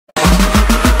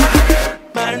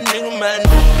It's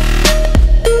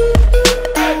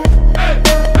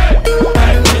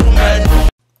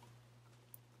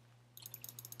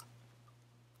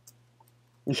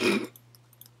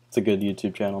a good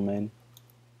YouTube channel, man.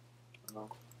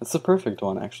 It's the perfect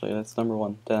one, actually. That's number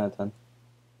 1, 10 out of 10.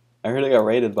 I heard it got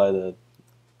rated by the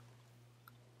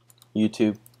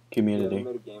YouTube community. You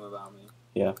made a game about me.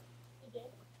 Yeah. You did?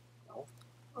 No.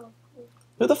 Oh, cool.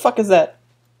 Who the fuck is that?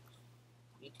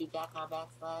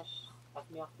 YouTube.com/FMeOffBR.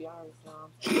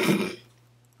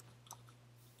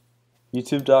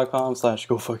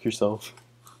 YouTube.com/go fuck yourself.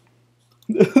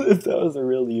 If that was a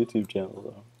real YouTube channel,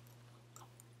 though.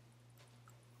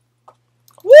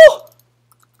 Woo!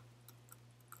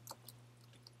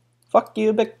 Fuck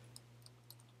you, big.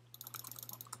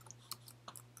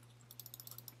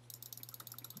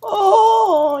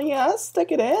 Oh, yeah,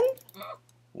 stick it in.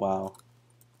 Wow.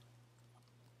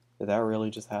 Did that really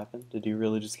just happen? Did you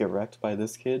really just get wrecked by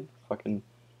this kid? Fucking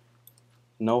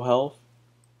no health?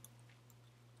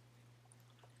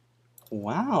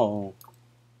 Wow.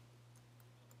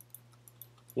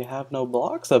 You have no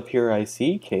blocks up here, I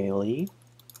see, Kaylee.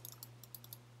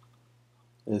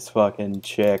 This fucking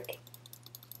chick.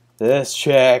 This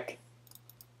chick.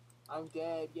 I'm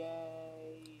dead,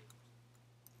 yay!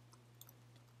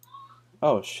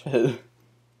 Oh shit.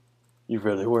 You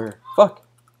really were. Fuck.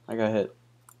 I got hit.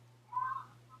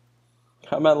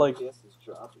 I'm at like... Jess is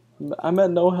dropping. I'm at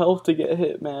no health to get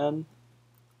hit, man.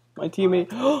 My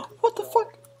teammate... What the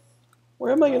fuck?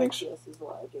 Where am I getting shot? Jess is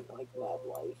lagging like mad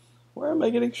life. Where am I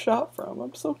getting shot from?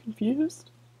 I'm so confused.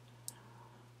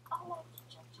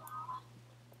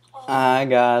 I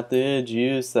got the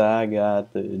juice, I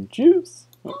got the juice.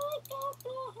 Oh.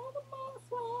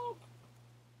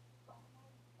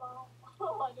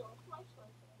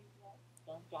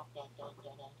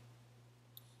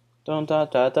 Dun dun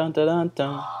dun dun dun dun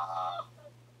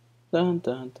dun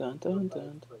dun dun dun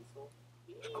dun.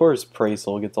 Of course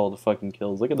Praisel gets all the fucking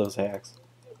kills. Look at those hacks.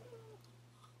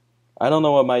 I don't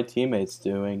know what my teammate's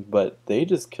doing, but they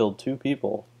just killed 2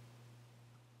 people.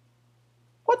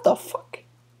 What the fuck?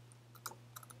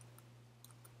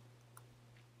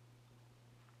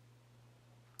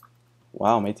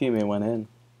 Wow, my teammate went in.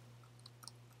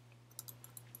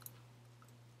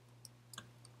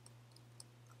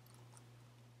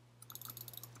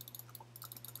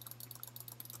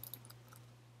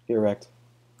 Get wrecked.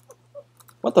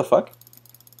 What the fuck?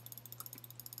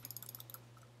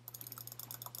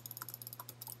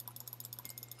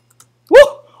 Woo!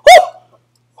 Woo!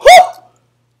 Woo!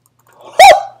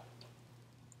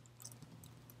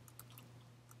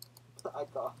 I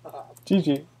got that.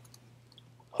 GG.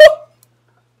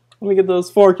 Let me get those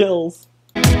 4 kills.